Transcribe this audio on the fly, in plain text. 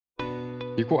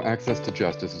Equal access to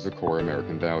justice is a core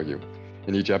American value.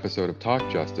 In each episode of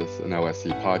Talk Justice, an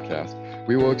LSC podcast,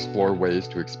 we will explore ways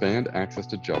to expand access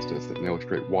to justice and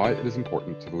illustrate why it is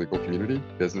important to the legal community,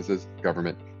 businesses,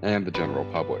 government, and the general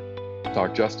public.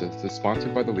 Talk Justice is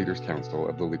sponsored by the Leaders Council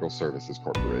of the Legal Services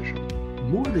Corporation.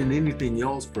 More than anything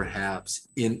else, perhaps,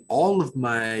 in all of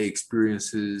my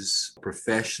experiences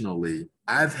professionally,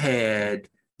 I've had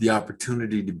the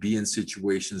opportunity to be in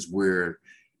situations where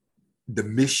the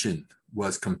mission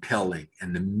was compelling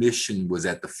and the mission was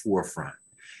at the forefront.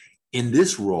 In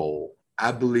this role,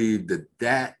 I believe that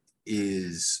that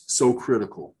is so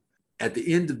critical. At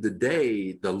the end of the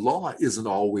day, the law isn't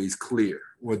always clear,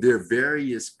 or there are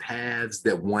various paths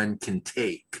that one can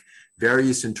take,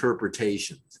 various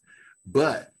interpretations.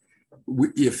 But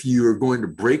if you're going to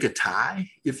break a tie,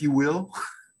 if you will,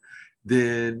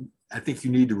 then I think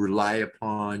you need to rely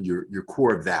upon your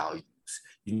core values.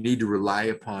 You need to rely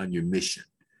upon your mission,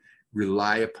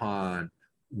 rely upon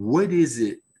what is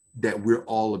it that we're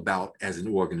all about as an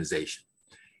organization.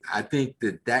 I think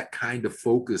that that kind of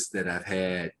focus that I've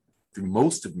had through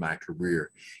most of my career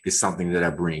is something that I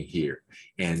bring here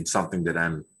and something that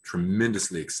I'm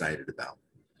tremendously excited about.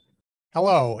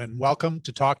 Hello, and welcome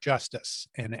to Talk Justice,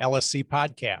 an LSC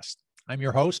podcast. I'm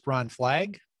your host, Ron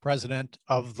Flagg, president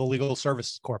of the Legal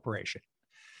Services Corporation.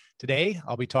 Today,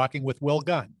 I'll be talking with Will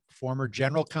Gunn, former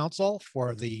general counsel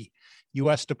for the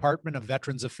U.S. Department of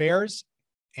Veterans Affairs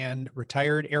and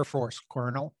retired Air Force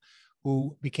colonel,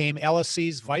 who became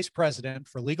LSC's vice president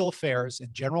for legal affairs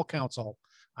and general counsel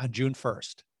on June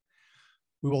 1st.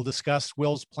 We will discuss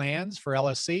Will's plans for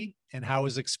LSC and how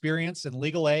his experience in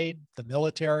legal aid, the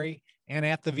military, and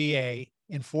at the VA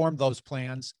informed those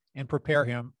plans and prepare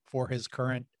him for his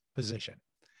current position.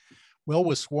 Will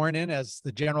was sworn in as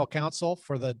the general counsel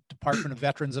for the Department of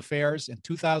Veterans Affairs in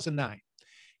 2009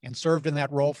 and served in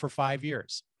that role for 5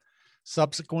 years.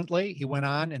 Subsequently, he went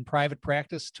on in private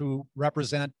practice to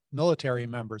represent military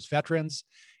members, veterans,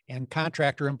 and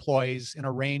contractor employees in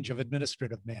a range of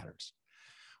administrative matters.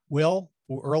 Will,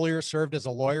 who earlier served as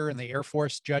a lawyer in the Air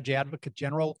Force Judge Advocate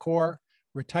General Corps,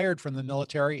 retired from the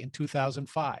military in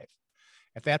 2005.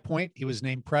 At that point, he was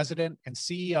named president and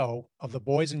CEO of the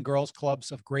Boys and Girls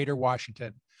Clubs of Greater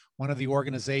Washington, one of the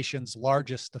organization's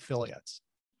largest affiliates.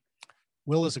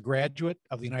 Will is a graduate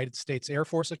of the United States Air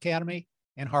Force Academy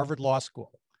and Harvard Law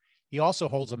School. He also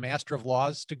holds a Master of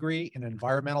Laws degree in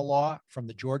environmental law from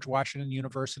the George Washington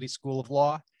University School of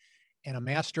Law and a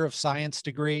Master of Science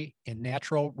degree in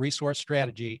natural resource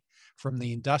strategy from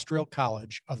the Industrial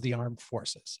College of the Armed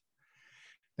Forces.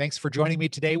 Thanks for joining me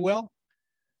today, Will.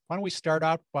 Why don't we start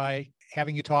out by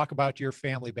having you talk about your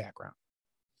family background?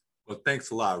 Well,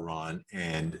 thanks a lot, Ron.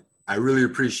 And I really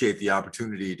appreciate the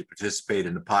opportunity to participate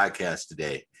in the podcast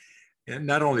today. And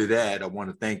not only that, I want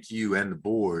to thank you and the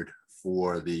board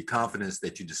for the confidence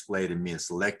that you displayed in me and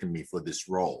selecting me for this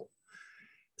role.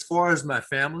 As far as my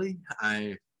family,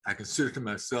 I consider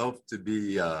myself to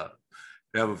be to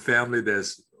have a family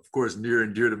that's, of course, near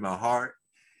and dear to my heart,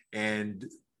 and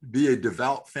be a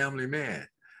devout family man.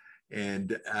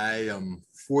 And I am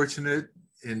fortunate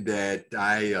in that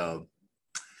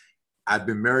I've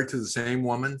been married to the same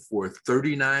woman for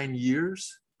 39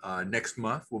 years. Next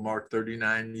month will mark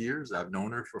 39 years. I've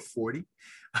known her for 40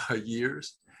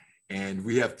 years. And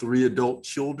we have 3 adult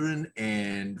children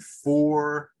and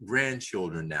 4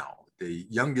 grandchildren now, the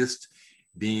youngest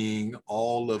being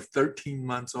all of 13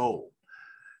 months old.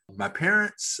 My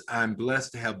parents, I'm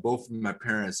blessed to have both of my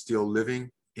parents still living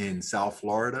in South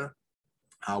Florida,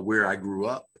 where I grew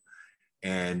up,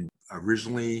 and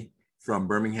originally from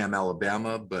Birmingham,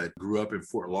 Alabama, but grew up in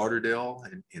Fort Lauderdale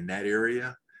in that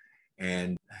area,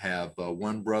 and have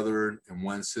 1 brother and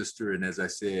 1 sister. And as I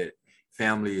said,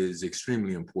 family is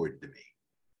extremely important to me.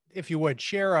 If you would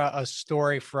share a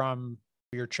story from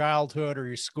your childhood or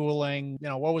your schooling,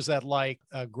 what was that like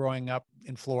growing up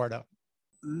in Florida?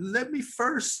 Let me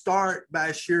first start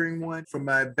by sharing one from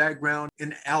my background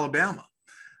in Alabama.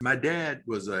 My dad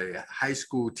was a high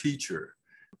school teacher.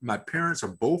 My parents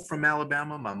are both from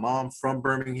Alabama. My mom from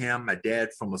Birmingham, my dad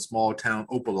from a small town,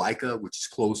 Opelika, which is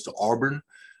close to Auburn.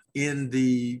 In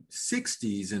the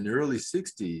 60s, in the early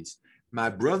 60s, my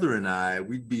brother and I,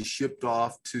 we'd be shipped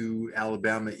off to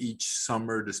Alabama each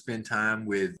summer to spend time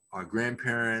with our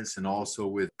grandparents and also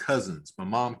with cousins. My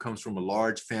mom comes from a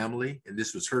large family, and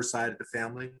this was her side of the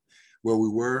family where we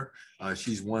were.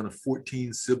 She's one of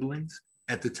 14 siblings.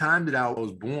 At the time that I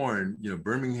was born,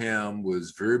 Birmingham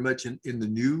was very much in the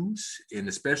news, and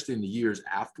especially in the years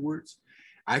afterwards.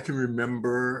 I can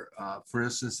remember, for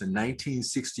instance, in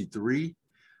 1963,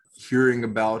 hearing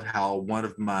about how one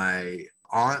of my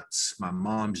aunts, my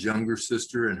mom's younger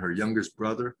sister and her youngest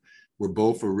brother, were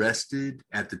both arrested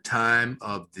at the time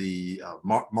of the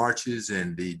marches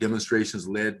and the demonstrations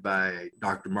led by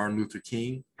Dr. Martin Luther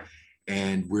King,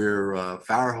 and where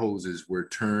fire hoses were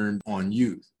turned on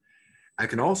youth. I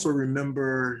can also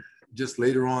remember just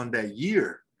later on that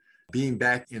year being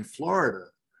back in Florida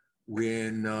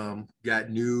when got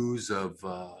news of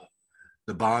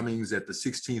the bombings at the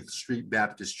 16th Street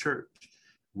Baptist Church,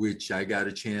 which I got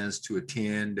a chance to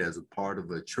attend as a part of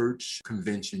a church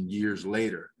convention years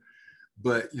later.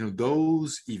 But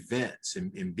those events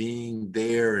and being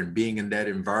there and being in that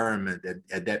environment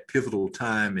at that pivotal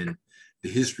time in the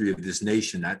history of this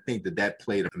nation, I think that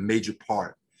played a major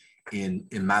part in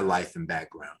my life and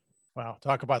background. Wow,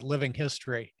 talk about living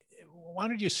history. Why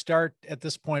don't you start at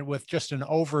this point with just an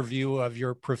overview of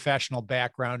your professional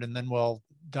background, and then we'll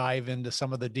dive into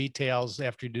some of the details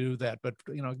after you do that. But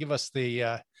give us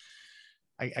the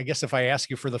I guess if I ask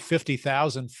you for the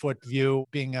 50,000 foot view,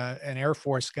 being an Air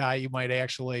Force guy, you might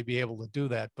actually be able to do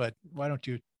that. But why don't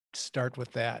you start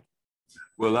with that?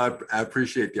 Well, I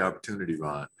appreciate the opportunity,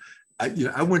 Ron.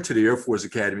 I went to the Air Force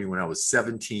Academy when I was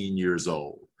 17 years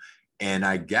old. And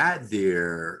I got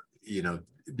there,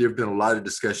 there have been a lot of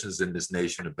discussions in this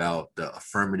nation about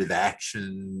affirmative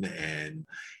action.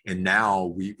 And now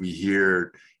we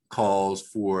hear calls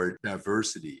for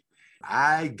diversity.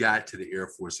 I got to the Air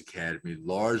Force Academy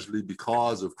largely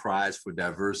because of cries for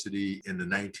diversity in the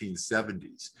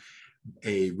 1970s.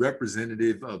 A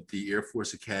representative of the Air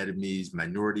Force Academy's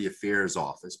Minority Affairs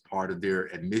Office, part of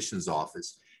their admissions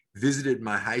office, visited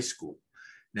my high school.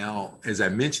 Now, as I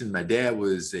mentioned, my dad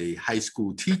was a high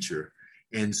school teacher.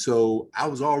 And so I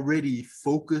was already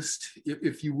focused,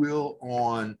 if you will,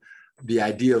 on the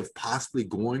idea of possibly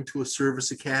going to a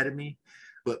service academy,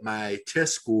 but my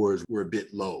test scores were a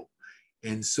bit low.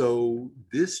 And so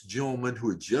this gentleman who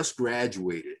had just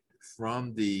graduated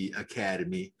from the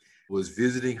academy was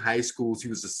visiting high schools. He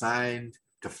was assigned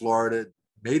to Florida,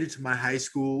 made it to my high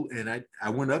school. And I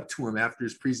went up to him after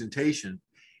his presentation,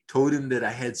 told him that I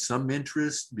had some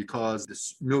interest because the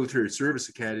military service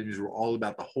academies were all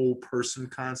about the whole person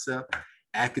concept,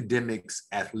 academics,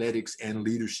 athletics, and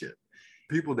leadership.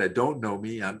 People that don't know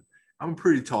me, I'm a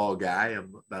pretty tall guy.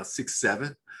 I'm about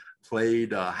 6'7".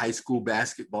 Played high school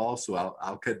basketball, so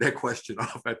I'll cut that question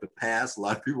off at the pass. A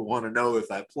lot of people want to know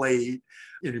if I played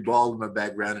any ball in my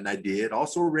background, and I did.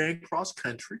 Also ran cross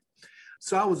country.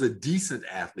 So I was a decent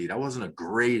athlete. I wasn't a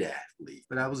great athlete,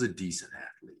 but I was a decent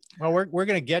athlete. Well, we're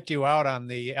going to get you out on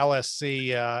the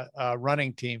LSC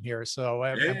running team here. So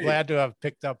I'm glad to have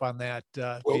picked up on that.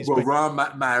 Well, Ron,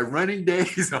 my running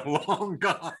days are long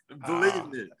gone. Believe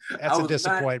me. That's a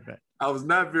disappointment. I was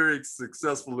not very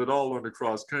successful at all on the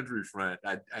cross country front.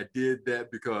 I did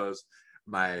that because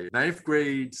my ninth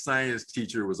grade science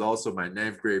teacher was also my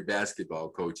ninth grade basketball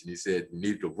coach. And he said, we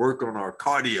need to work on our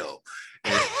cardio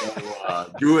and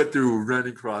so, do it through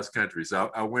running cross country. So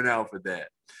I went out for that.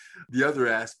 The other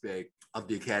aspect of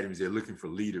the academy is they're looking for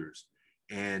leaders.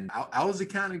 And I was the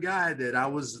kind of guy that I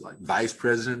was like vice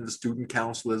president of the student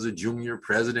council as a junior,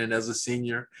 president as a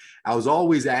senior. I was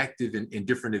always active in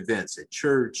different events at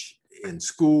church, in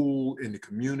school, in the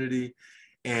community.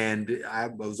 And I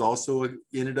was also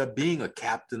ended up being a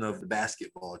captain of the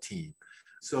basketball team.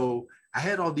 So I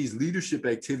had all these leadership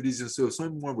activities. And so if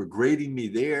someone were grading me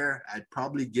there, I'd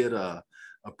probably get a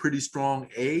pretty strong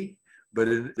A. But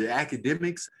in the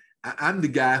academics, I'm the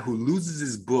guy who loses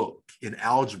his book in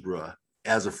algebra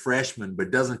as a freshman, but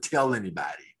doesn't tell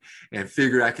anybody and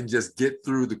figure I can just get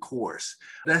through the course.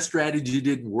 That strategy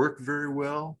didn't work very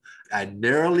well. I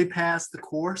narrowly passed the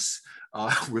course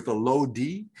with a low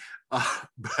D,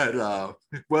 but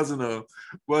it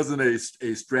wasn't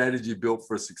a strategy built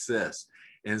for success.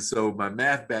 And so my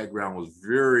math background was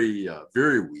very,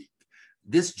 very weak.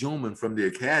 This gentleman from the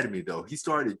academy, though, he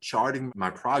started charting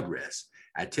my progress.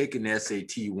 I'd taken the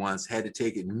SAT once, had to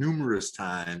take it numerous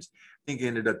times. I think I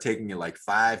ended up taking it like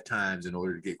 5 times in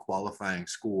order to get qualifying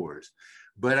scores.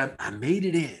 But I made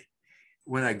it in.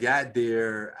 When I got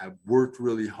there, I worked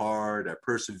really hard. I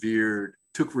persevered,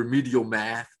 took remedial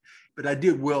math, but I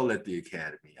did well at the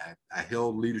academy. I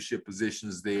held leadership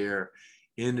positions there,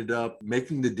 ended up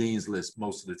making the dean's list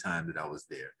most of the time that I was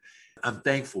there. I'm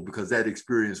thankful because that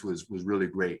experience was really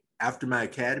great. After my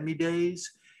academy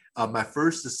days, my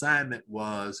first assignment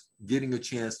was getting a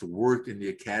chance to work in the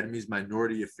Academy's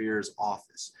Minority Affairs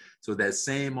Office. So that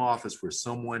same office where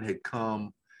someone had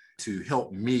come to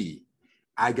help me,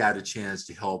 I got a chance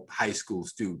to help high school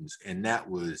students. And that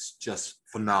was just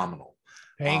phenomenal.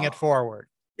 Paying it forward.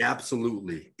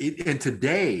 Absolutely. And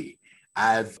today,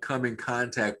 I've come in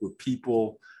contact with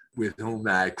people with whom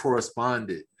I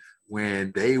corresponded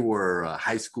when they were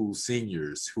high school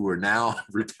seniors who are now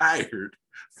retired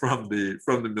from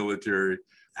the military.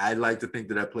 I'd like to think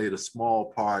that I played a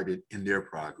small part in their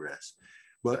progress.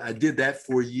 But I did that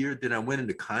for a year. Then I went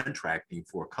into contracting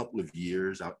for a couple of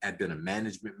years. I'd been a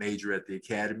management major at the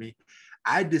academy.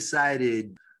 I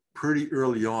decided pretty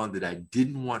early on that I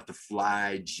didn't want to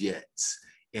fly jets.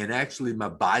 And actually, my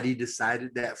body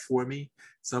decided that for me.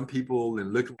 Some people,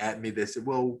 in looking at me, they said,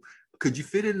 well, could you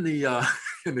fit in the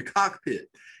in the cockpit?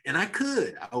 And I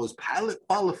could. I was pilot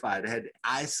qualified. I had the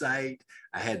eyesight,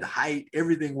 I had the height,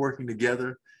 everything working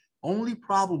together. Only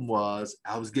problem was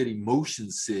I was getting motion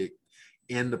sick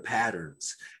in the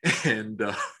patterns. And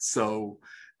so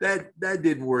that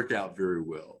didn't work out very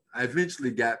well. I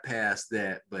eventually got past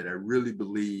that, but I really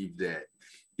believe that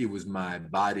it was my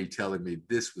body telling me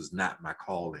this was not my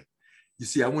calling. You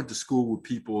see, I went to school with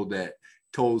people that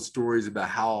told stories about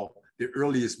how their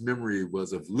earliest memory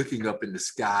was of looking up in the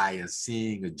sky and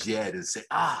seeing a jet and say,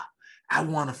 I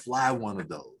want to fly one of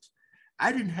those.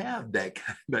 I didn't have that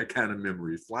kind of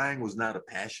memory. Flying was not a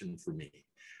passion for me.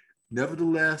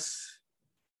 Nevertheless,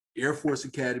 Air Force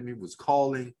Academy was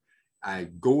calling. I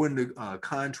go into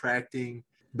contracting,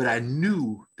 but I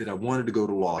knew that I wanted to go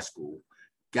to law school.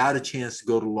 Got a chance to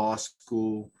go to law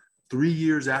school 3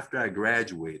 years after I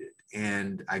graduated.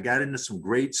 And I got into some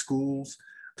great schools.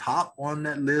 Top on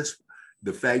that list,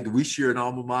 the fact that we share an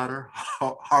alma mater,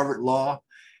 Harvard Law.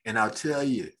 And I'll tell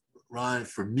you, Ron,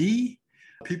 for me,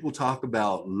 people talk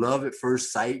about love at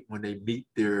first sight when they meet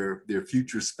their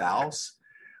future spouse.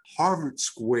 Harvard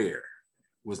Square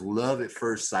was love at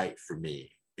first sight for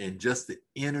me. And just the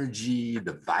energy,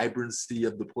 the vibrancy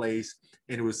of the place.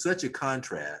 And it was such a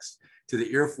contrast to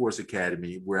the Air Force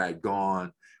Academy where I'd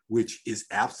gone, which is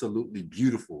absolutely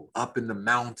beautiful, up in the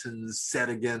mountains, set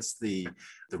against the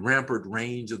rampart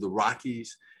range of the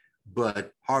Rockies.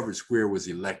 But Harvard Square was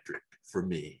electric for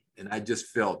me. And I just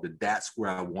felt that that's where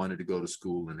I wanted to go to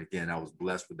school. And again, I was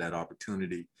blessed with that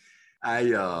opportunity.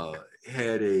 I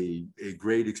had a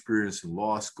great experience in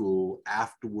law school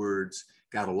afterwards,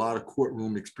 got a lot of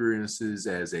courtroom experiences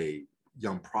as a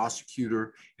young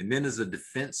prosecutor, and then as a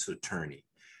defense attorney.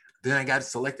 Then I got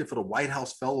selected for the White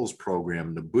House Fellows Program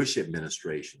in the Bush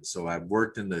administration. So I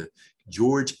worked in the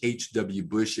George H.W.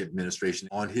 Bush administration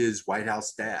on his White House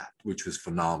staff, which was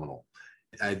phenomenal.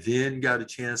 I then got a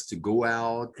chance to go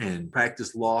out and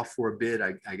practice law for a bit.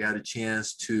 I got a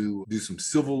chance to do some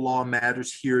civil law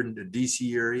matters here in the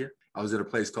DC area. I was at a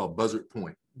place called Buzzard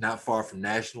Point, not far from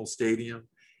National Stadium,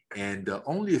 and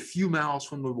only a few miles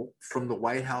from the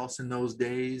White House in those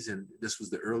days. And this was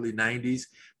the early 90s,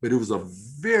 but it was a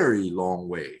very long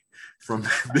way from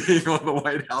being on the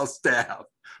White House staff,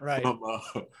 right,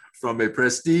 from a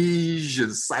prestige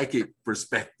and psychic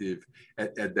perspective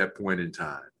at that point in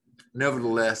time.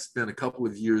 Nevertheless, spent a couple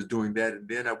of years doing that. And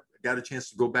then I got a chance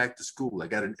to go back to school. I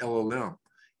got an LLM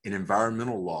in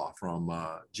environmental law from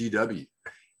GW,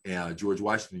 George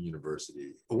Washington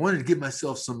University. I wanted to give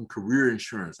myself some career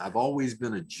insurance. I've always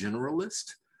been a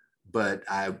generalist, but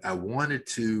I wanted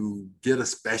to get a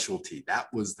specialty. I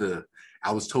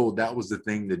was told that was the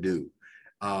thing to do.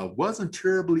 Wasn't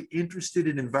terribly interested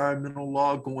in environmental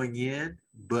law going in,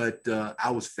 but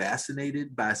I was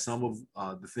fascinated by some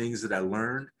of the things that I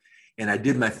learned. And I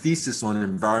did my thesis on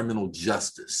environmental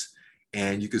justice.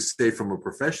 And you could say from a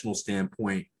professional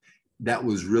standpoint, that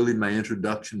was really my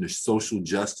introduction to social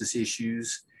justice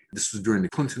issues. This was during the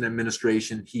Clinton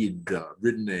administration. He had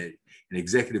written an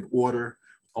executive order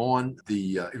on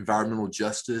the environmental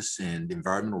justice and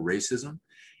environmental racism.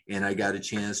 And I got a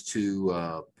chance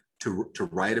to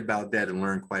write about that and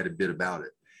learn quite a bit about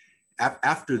it.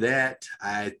 After that,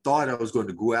 I thought I was going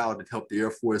to go out and help the Air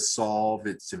Force solve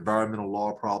its environmental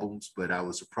law problems, but I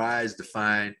was surprised to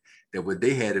find that what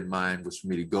they had in mind was for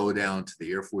me to go down to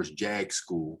the Air Force JAG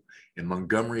school in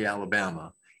Montgomery,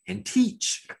 Alabama, and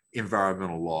teach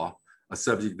environmental law, a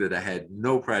subject that I had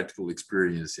no practical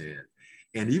experience in.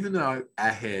 And even though I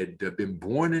had been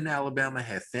born in Alabama,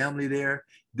 had family there,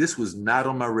 this was not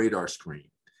on my radar screen.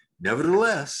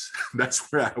 Nevertheless,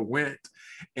 that's where I went.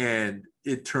 And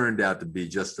it turned out to be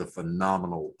just a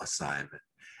phenomenal assignment.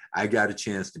 I got a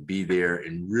chance to be there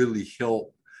and really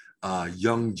help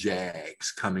young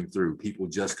JAGs coming through, people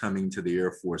just coming to the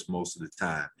Air Force most of the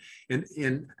time.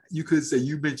 And you could say,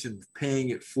 you mentioned paying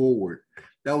it forward.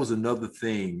 That was another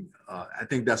thing. I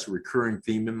think that's a recurring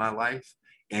theme in my life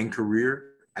and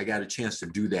career. I got a chance to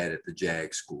do that at the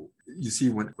JAG school. You see,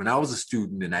 when I was a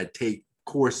student and I'd take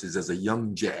courses as a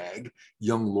young JAG,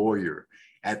 young lawyer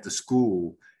at the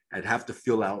school, I'd have to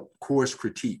fill out course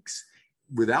critiques.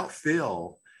 Without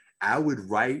fail, I would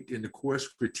write in the course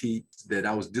critiques that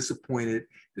I was disappointed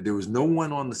that there was no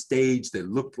one on the stage that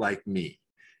looked like me.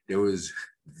 There was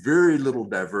very little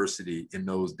diversity in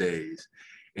those days.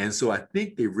 And so I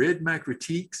think they read my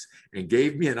critiques and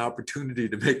gave me an opportunity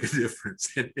to make a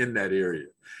difference in that area.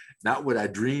 Not what I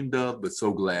dreamed of, but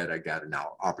so glad I got an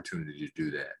opportunity to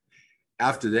do that.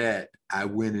 After that, I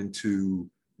went into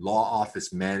law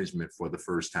office management for the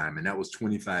first time, and that was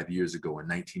 25 years ago in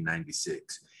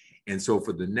 1996. And so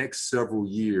for the next several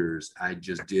years, I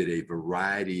just did a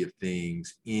variety of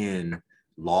things in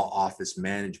law office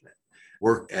management.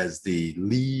 Worked as the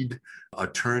lead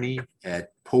attorney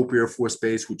at Pope Air Force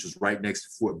Base, which was right next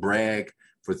to Fort Bragg,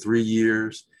 for 3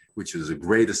 years, which was a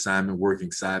great assignment,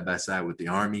 working side by side with the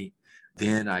Army.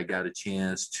 Then I got a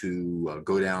chance to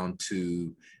go down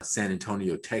to San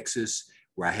Antonio, Texas,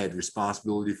 where I had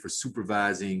responsibility for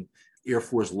supervising Air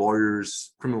Force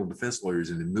lawyers, criminal defense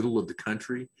lawyers in the middle of the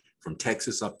country, from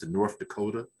Texas up to North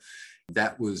Dakota.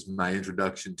 That was my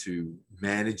introduction to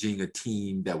managing a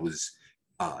team that was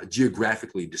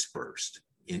geographically dispersed.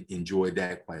 Enjoyed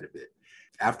that quite a bit.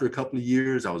 After a couple of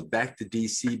years, I was back to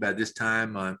DC by this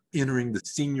time, entering the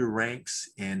senior ranks,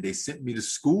 and they sent me to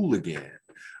school again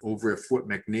over at Fort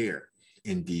McNair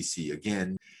in DC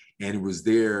again. And it was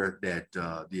there that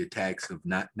the attacks of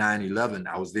 9/11,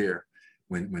 I was there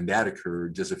when that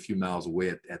occurred, just a few miles away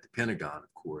at the Pentagon,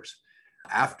 of course.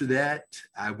 After that,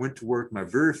 I went to work. My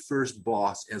very first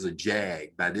boss as a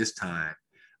JAG by this time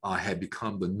had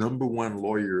become the #1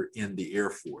 lawyer in the Air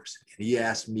Force. And he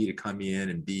asked me to come in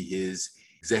and be his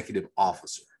executive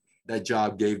officer. That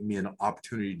job gave me an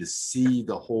opportunity to see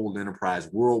the whole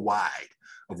enterprise worldwide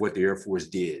of what the Air Force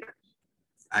did.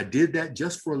 I did that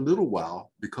just for a little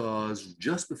while because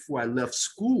just before I left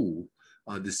school,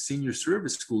 the senior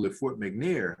service school at Fort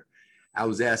McNair, I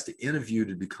was asked to interview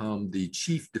to become the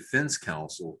chief defense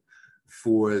counsel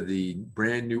for the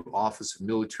brand new Office of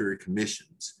Military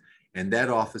Commissions. And that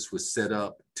office was set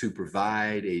up to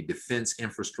provide a defense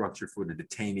infrastructure for the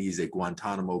detainees at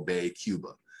Guantanamo Bay,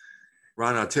 Cuba.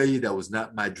 Ron, I'll tell you, that was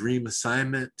not my dream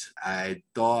assignment. I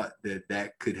thought that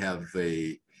that could have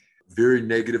a very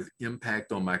negative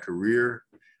impact on my career,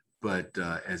 but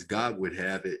as God would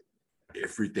have it,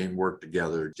 everything worked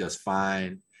together just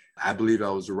fine. I believe I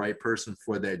was the right person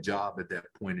for that job at that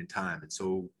point in time. And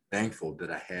so thankful that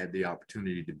I had the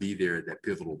opportunity to be there at that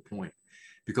pivotal point,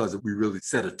 because we really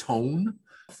set a tone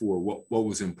for what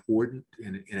was important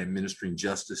in administering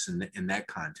justice in that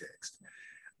context.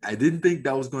 I didn't think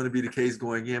that was going to be the case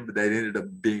going in, but that ended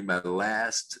up being my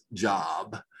last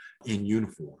job in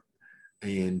uniform.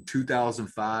 In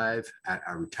 2005,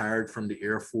 I retired from the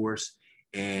Air Force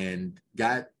and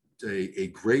got a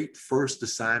great first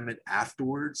assignment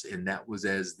afterwards, and that was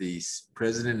as the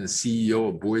president and CEO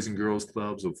of Boys and Girls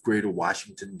Clubs of Greater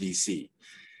Washington, D.C.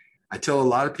 I tell a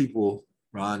lot of people,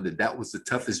 Ron, that was the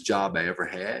toughest job I ever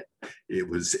had. It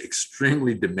was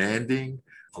extremely demanding,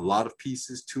 a lot of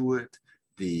pieces to it.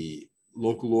 The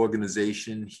local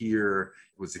organization here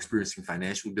was experiencing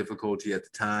financial difficulty at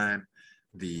the time.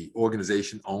 The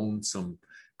organization owned some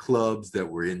clubs that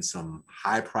were in some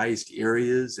high-priced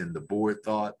areas, and the board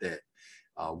thought that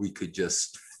we could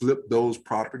just flip those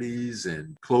properties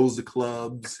and close the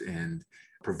clubs and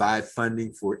provide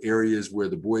funding for areas where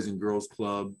the Boys and Girls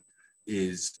Club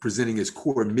is presenting its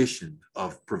core mission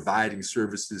of providing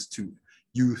services to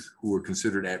youth who are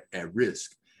considered at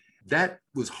risk. That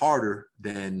was harder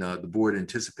than the board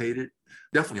anticipated,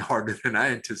 definitely harder than I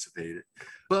anticipated,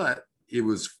 but it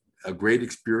was a great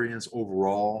experience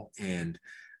overall and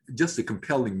just a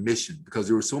compelling mission, because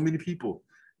there were so many people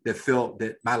that felt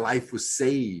that my life was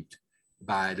saved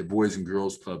by the Boys and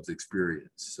Girls Club's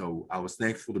experience. So I was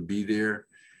thankful to be there.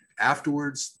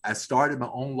 Afterwards, I started my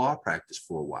own law practice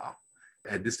for a while,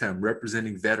 at this time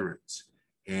representing veterans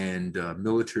and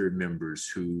military members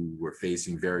who were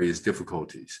facing various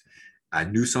difficulties. I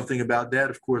knew something about that,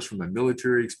 of course, from my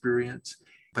military experience,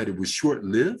 but it was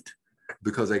short-lived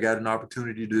because I got an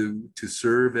opportunity to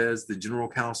serve as the general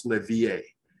counsel at VA,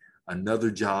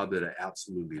 another job that I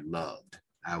absolutely loved.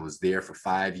 I was there for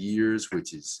 5 years,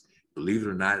 which is, believe it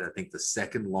or not, I think the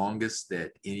second longest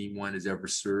that anyone has ever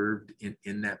served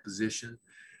in that position.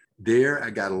 There, I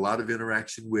got a lot of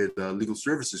interaction with Legal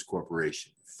Services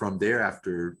Corporation. From there,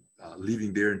 after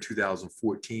leaving there in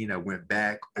 2014, I went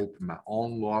back, opened my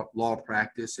own law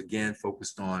practice, again,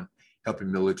 focused on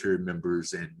helping military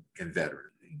members and veterans.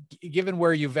 Given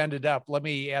where you've ended up, let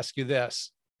me ask you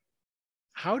this.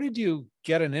 How did you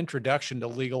get an introduction to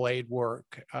legal aid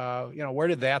work? Where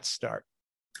did that start?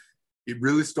 It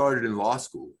really started in law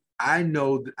school. I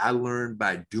know that I learned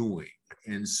by doing.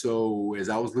 And so as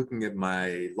I was looking at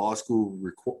my law school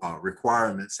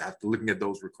requirements, after looking at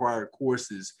those required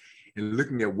courses and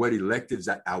looking at what electives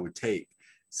I would take,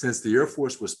 since the Air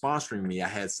Force was sponsoring me, I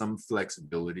had some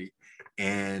flexibility.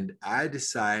 And I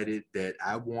decided that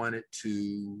I wanted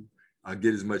to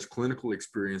get as much clinical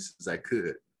experience as I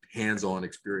could, hands-on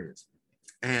experience.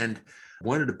 And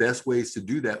one of the best ways to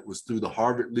do that was through the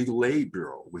Harvard Legal Aid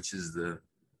Bureau, which is the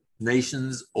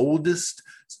nation's oldest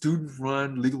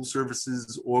student-run legal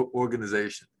services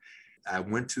organization. I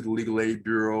went to the Legal Aid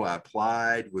Bureau, I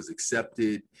applied, was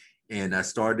accepted, and I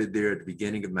started there at the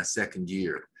beginning of my second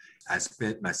year. I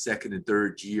spent my second and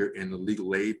third year in the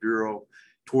Legal Aid Bureau.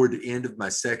 Toward the end of my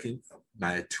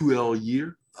 2L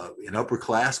year, an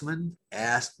upperclassman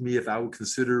asked me if I would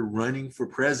consider running for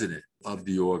president of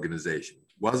the organization.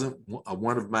 Wasn't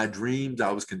one of my dreams.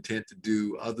 I was content to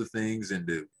do other things and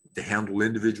to handle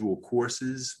individual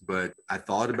courses, but I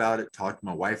thought about it, talked to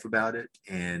my wife about it,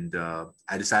 and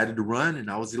I decided to run, and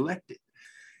I was elected.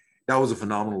 That was a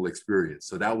phenomenal experience.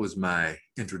 So that was my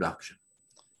introduction.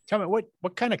 Tell me,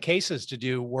 what kind of cases did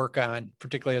you work on,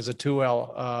 particularly as a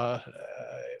 2L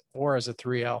or as a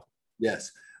 3L?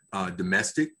 Yes,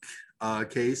 domestic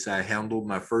case. I handled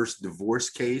my first divorce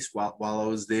case while I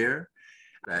was there.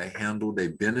 I handled a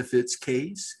benefits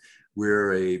case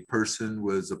where a person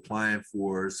was applying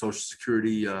for Social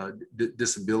Security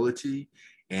disability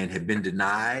and had been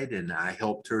denied, and I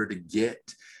helped her to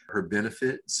get her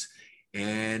benefits.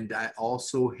 And I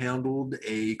also handled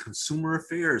a consumer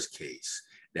affairs case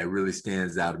that really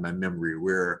stands out in my memory,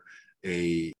 where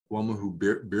a woman who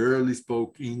barely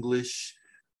spoke English,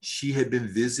 she had been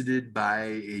visited by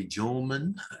a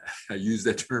gentleman, I use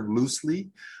that term loosely,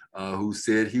 who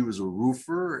said he was a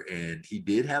roofer and he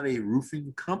did have a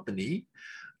roofing company.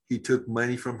 He took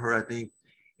money from her, I think,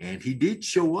 and he did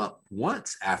show up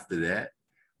once after that,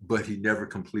 but he never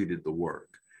completed the work.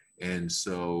 And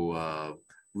so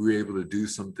we were able to do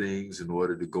some things in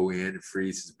order to go in and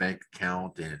freeze his bank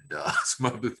account and some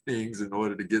other things in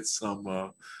order to get some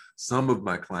of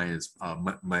my clients'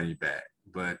 money back.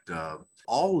 But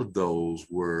all of those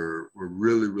were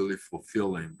really, really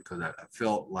fulfilling because I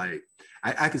felt like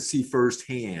I could see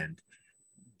firsthand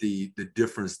the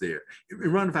difference there.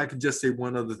 And Ron, if I could just say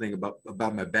one other thing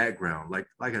about my background, like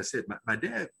I said, my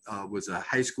dad was a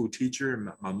high school teacher, and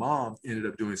my mom ended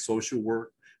up doing social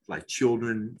work, like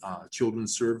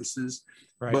children's services.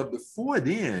 Right. But before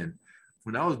then,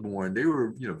 when I was born, they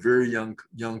were very young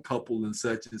couple and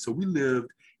such, and so we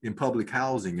lived in public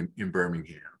housing in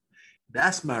Birmingham.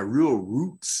 That's my real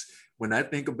roots when I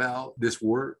think about this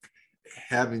work,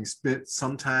 having spent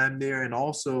some time there, and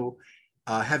also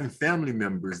having family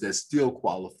members that still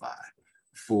qualify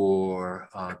for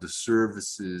the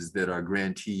services that our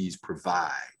grantees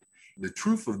provide. The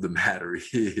truth of the matter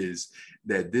is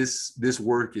that this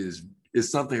work is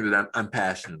something that I'm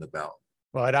passionate about.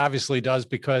 Well, it obviously does,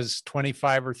 because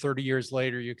 25 or 30 years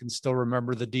later, you can still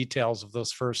remember the details of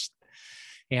those first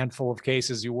handful of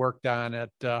cases you worked on at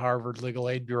Harvard Legal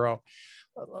Aid Bureau.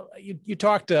 You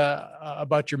talked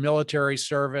about your military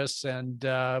service and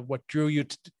what drew you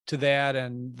to that,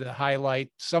 and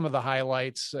some of the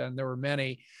highlights, and there were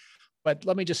many. But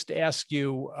let me just ask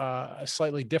you a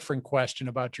slightly different question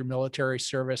about your military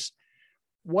service.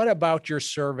 What about your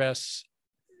service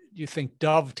do you think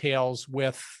dovetails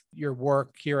with your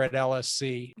work here at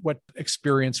LSC? What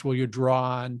experience will you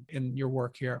draw on in your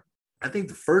work here? I think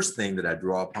the first thing that I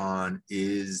draw upon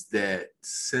is that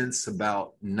since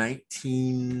about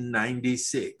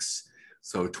 1996,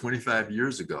 so 25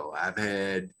 years ago, I've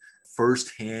had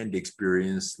firsthand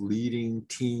experience leading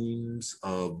teams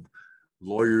of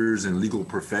lawyers and legal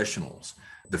professionals.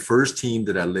 The first team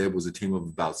that I led was a team of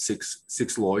about six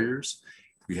lawyers.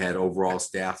 We had overall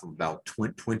staff of about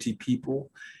 20 people.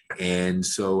 And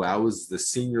so I was the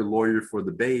senior lawyer for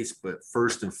the base, but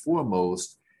first and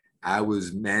foremost, I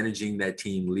was managing that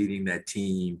team, leading that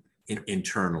team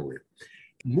internally.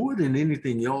 More than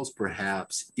anything else,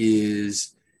 perhaps,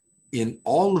 is in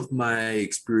all of my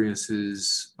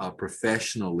experiences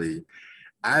professionally,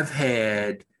 I've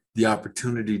had the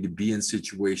opportunity to be in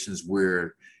situations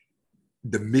where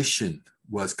the mission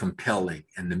was compelling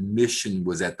and the mission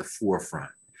was at the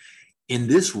forefront. In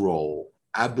this role,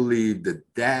 I believe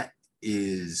that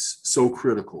is so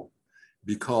critical,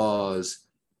 because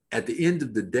at the end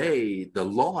of the day, the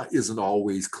law isn't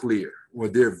always clear, or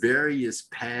there are various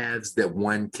paths that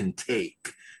one can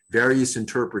take, various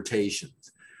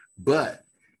interpretations. But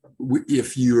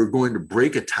if you're going to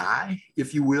break a tie,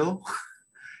 if you will,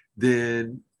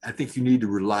 then I think you need to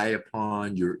rely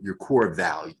upon your core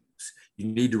values. You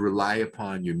need to rely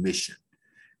upon your mission,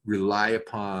 rely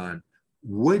upon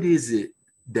what is it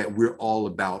that we're all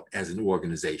about as an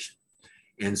organization.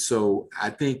 And so I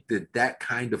think that that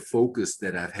kind of focus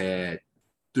that I've had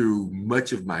through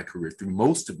much of my career, through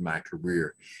most of my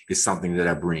career, is something that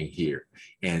I bring here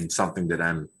and something that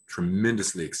I'm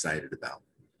tremendously excited about.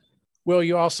 Will,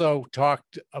 you also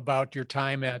talked about your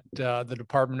time at the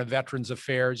Department of Veterans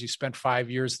Affairs. You spent 5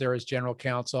 years there as general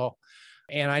counsel.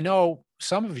 And I know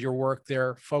some of your work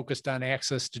there focused on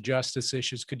access to justice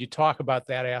issues. Could you talk about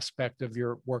that aspect of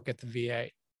your work at the VA?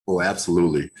 Oh,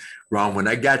 absolutely. Ron, when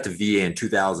I got to VA in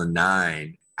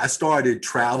 2009, I started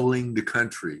traveling the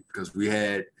country because we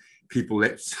had people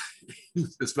at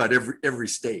just about every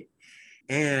state.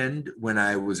 And when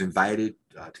I was invited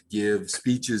to give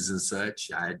speeches and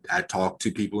such, I talked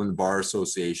to people in bar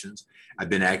associations. I've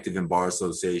been active in bar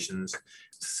associations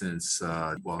since,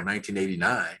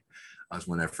 1989. Was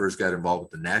when I first got involved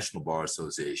with the National Bar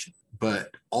Association. But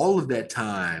all of that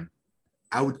time,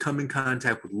 I would come in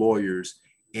contact with lawyers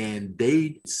and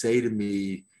they'd say to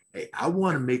me, hey, I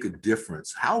want to make a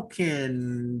difference. How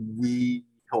can we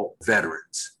help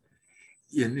veterans?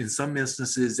 In some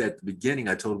instances at the beginning,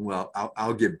 I told them, well,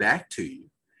 I'll get back to you.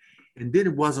 And then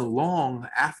it wasn't long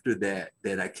after that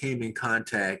I came in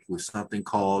contact with something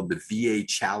called the VA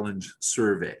Challenge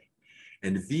Survey.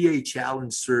 And the VA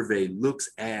Challenge Survey looks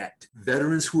at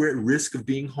veterans who are at risk of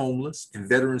being homeless and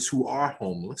veterans who are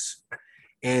homeless.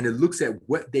 And it looks at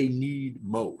what they need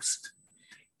most.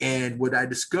 And what I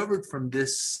discovered from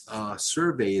this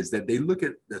survey is that they look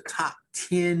at the top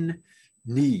 10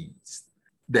 needs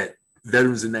that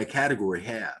veterans in that category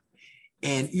have.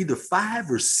 And either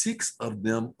 5 or 6 of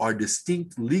them are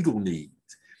distinct legal needs.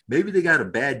 Maybe they got a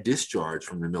bad discharge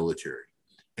from the military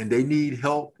and they need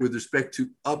help with respect to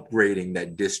upgrading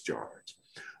that discharge.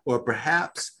 Or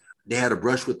perhaps they had a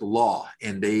brush with the law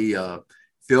and they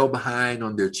fell behind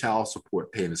on their child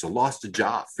support payments or lost a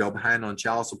job, fell behind on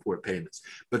child support payments.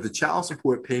 But the child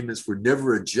support payments were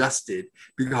never adjusted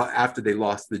because after they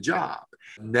lost the job.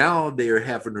 Now they are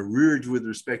having an arrearage with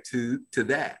respect to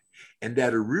that. And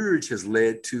that arrearage has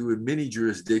led to, in many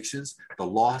jurisdictions, the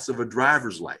loss of a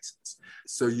driver's license.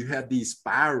 So you have these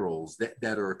spirals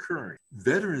that are occurring.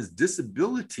 Veterans'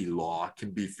 disability law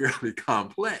can be fairly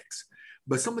complex,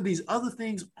 but some of these other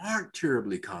things aren't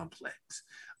terribly complex.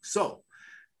 So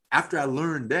after I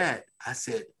learned that, I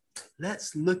said,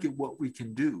 let's look at what we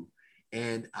can do.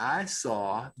 And I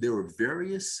saw there were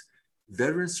various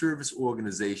veteran service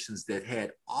organizations that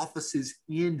had offices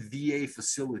in VA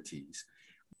facilities.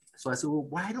 So I said, well,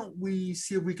 why don't we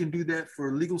see if we can do that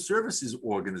for legal services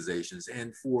organizations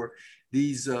and for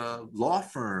these law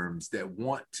firms that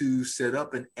want to set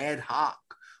up an ad hoc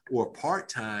or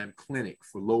part-time clinic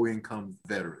for low-income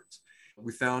veterans.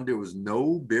 We found there was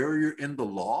no barrier in the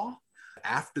law.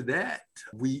 After that,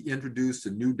 we introduced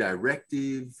a new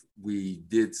directive. We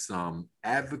did some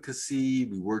advocacy.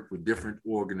 We worked with different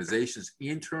organizations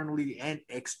internally and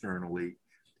externally,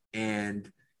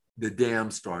 and the dam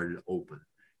started to open.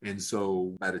 And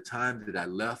so by the time that I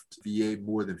left VA,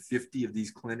 more than 50 of these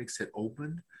clinics had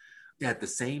opened. At the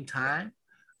same time,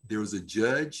 there was a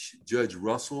judge, Judge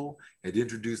Russell, had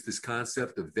introduced this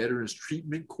concept of veterans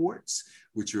treatment courts,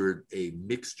 which are a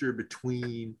mixture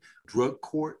between drug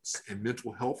courts and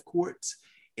mental health courts.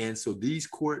 And so these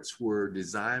courts were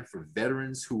designed for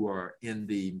veterans who are in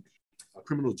the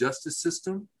criminal justice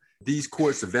system. These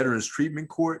courts, the veterans treatment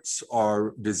courts,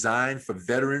 are designed for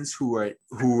veterans who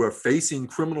are facing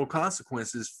criminal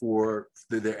consequences for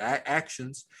their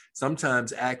actions,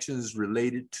 sometimes actions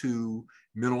related to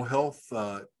mental health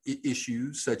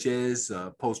issues such as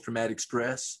post-traumatic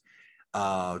stress,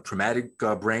 traumatic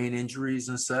brain injuries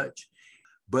and such.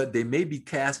 But they may be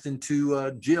cast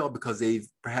into jail because they've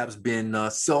perhaps been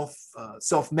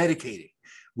self-medicating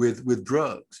with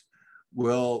drugs.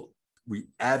 Well, we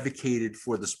advocated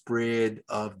for the spread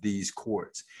of these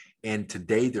courts. And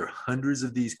today there are hundreds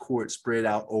of these courts spread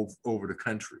out over the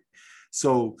country.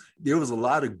 So there was a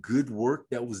lot of good work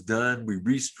that was done. We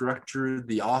restructured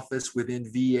the office within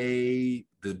VA,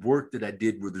 the work that I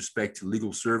did with respect to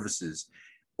legal services,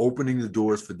 opening the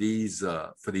doors for these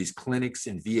clinics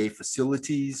and VA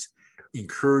facilities,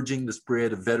 encouraging the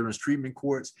spread of veterans treatment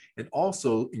courts, and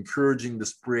also encouraging the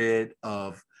spread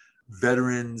of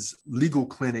veterans legal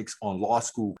clinics on law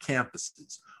school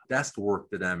campuses. That's the work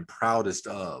that I'm proudest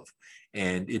of.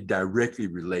 And it directly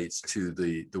relates to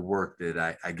the work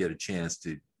that I get a chance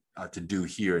to do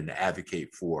here and to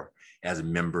advocate for as a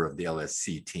member of the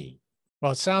LSC team.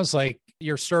 Well, it sounds like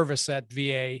your service at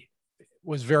VA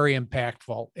was very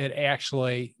impactful. It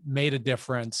actually made a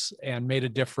difference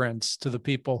to the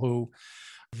people who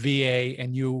VA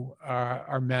and you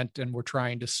are meant and we're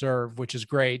trying to serve, which is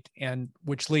great. And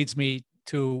which leads me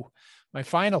to My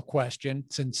final question,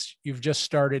 since you've just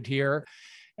started here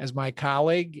as my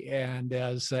colleague and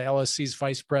as LSC's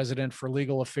Vice President for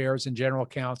Legal Affairs and General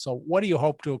Counsel, what do you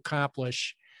hope to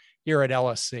accomplish here at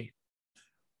LSC?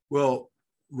 Well,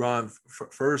 Ron,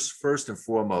 first and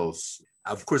foremost,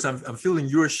 of course, I'm filling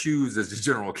your shoes as the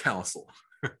General Counsel.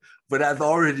 But I've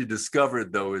already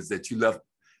discovered, though, is that you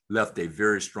left a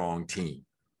very strong team.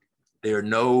 There are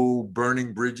no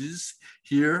burning bridges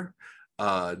here.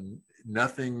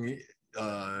 Nothing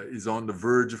is on the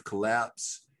verge of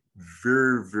collapse.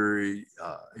 A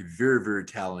very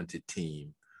talented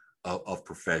team of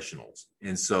professionals,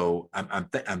 and so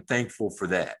I'm thankful for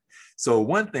that. So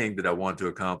one thing that I want to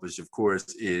accomplish, of course,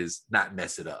 is not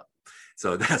mess it up.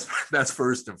 So that's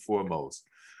first and foremost.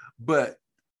 But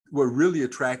what really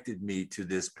attracted me to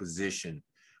this position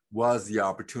was the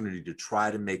opportunity to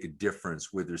try to make a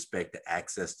difference with respect to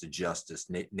access to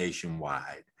justice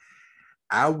nationwide.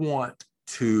 I want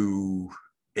to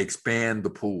expand the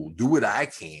pool, do what I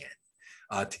can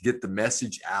to get the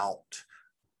message out.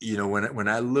 You know, when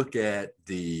I look at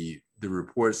the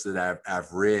reports that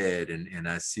I've read and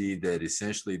I see that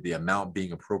essentially the amount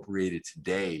being appropriated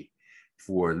today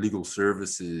for legal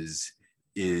services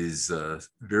is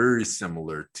very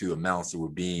similar to amounts that were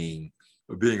being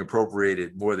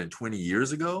appropriated more than 20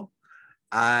 years ago,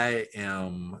 I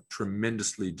am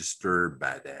tremendously disturbed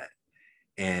by that.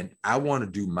 And I want to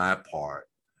do my part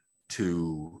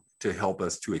to help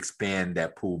us to expand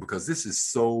that pool, because this is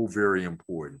so very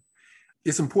important.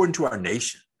 It's important to our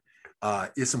nation.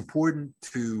 It's important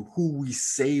to who we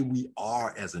say we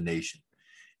are as a nation.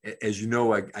 As you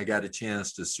know, I got a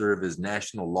chance to serve as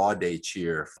National Law Day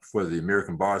Chair for the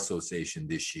American Bar Association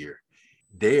this year.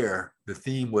 There, the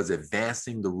theme was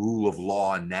advancing the rule of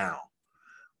law now.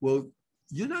 Well,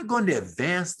 you're not going to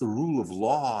advance the rule of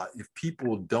law if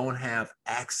people don't have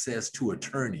access to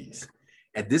attorneys.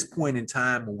 At this point in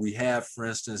time, when we have, for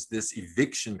instance, this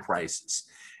eviction crisis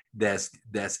that's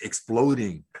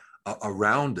exploding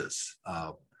around us,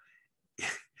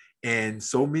 and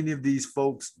so many of these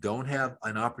folks don't have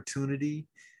an opportunity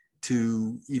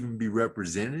to even be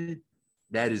represented,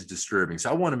 that is disturbing. So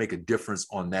I want to make a difference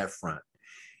on that front.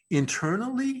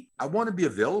 Internally, I want to be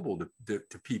available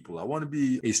to people. I want to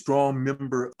be a strong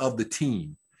member of the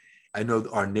team. I know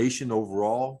our nation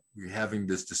overall, we're having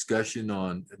this discussion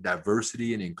on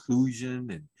diversity and inclusion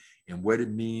and what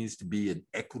it means to be an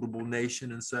equitable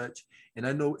nation and such. And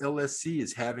I know LSC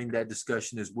is having that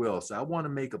discussion as well. So I want to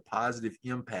make a positive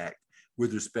impact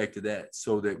with respect to that,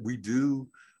 so that we do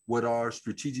what our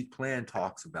strategic plan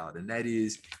talks about, and that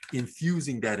is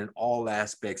infusing that in all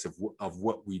aspects of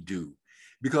what we do.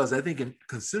 Because I think in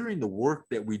considering the work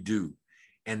that we do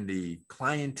and the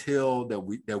clientele that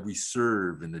we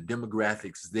serve and the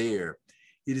demographics there,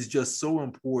 it is just so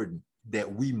important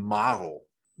that we model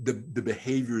the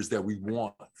behaviors that we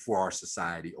want for our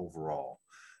society overall.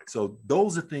 So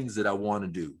those are things that I want to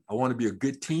do. I want to be a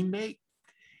good teammate,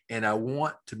 and I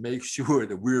want to make sure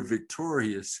that we're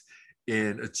victorious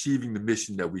in achieving the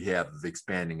mission that we have of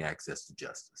expanding access to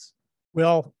justice.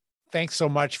 Will, thanks so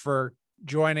much for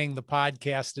joining the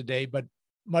podcast today, but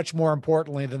much more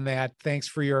importantly than that, thanks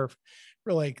for your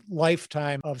really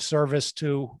lifetime of service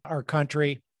to our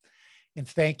country. And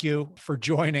thank you for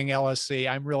joining LSC.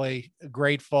 I'm really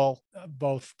grateful,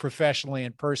 both professionally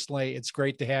and personally. It's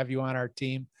great to have you on our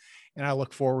team, and I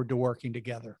look forward to working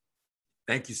together.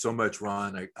 Thank you so much,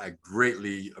 Ron. I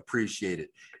greatly appreciate it.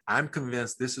 I'm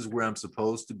convinced this is where I'm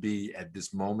supposed to be at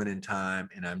this moment in time,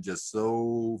 and I'm just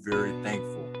so very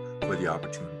thankful for the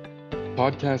opportunity.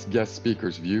 Podcast guest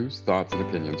speakers' views, thoughts, and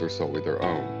opinions are solely their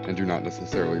own and do not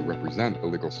necessarily represent a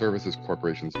Legal Services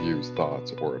Corporation's views,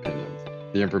 thoughts, or opinions.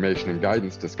 The information and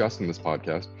guidance discussed in this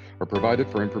podcast are provided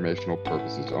for informational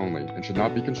purposes only and should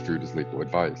not be construed as legal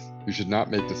advice. You should not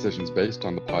make decisions based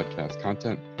on the podcast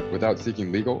content without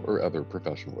seeking legal or other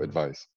professional advice.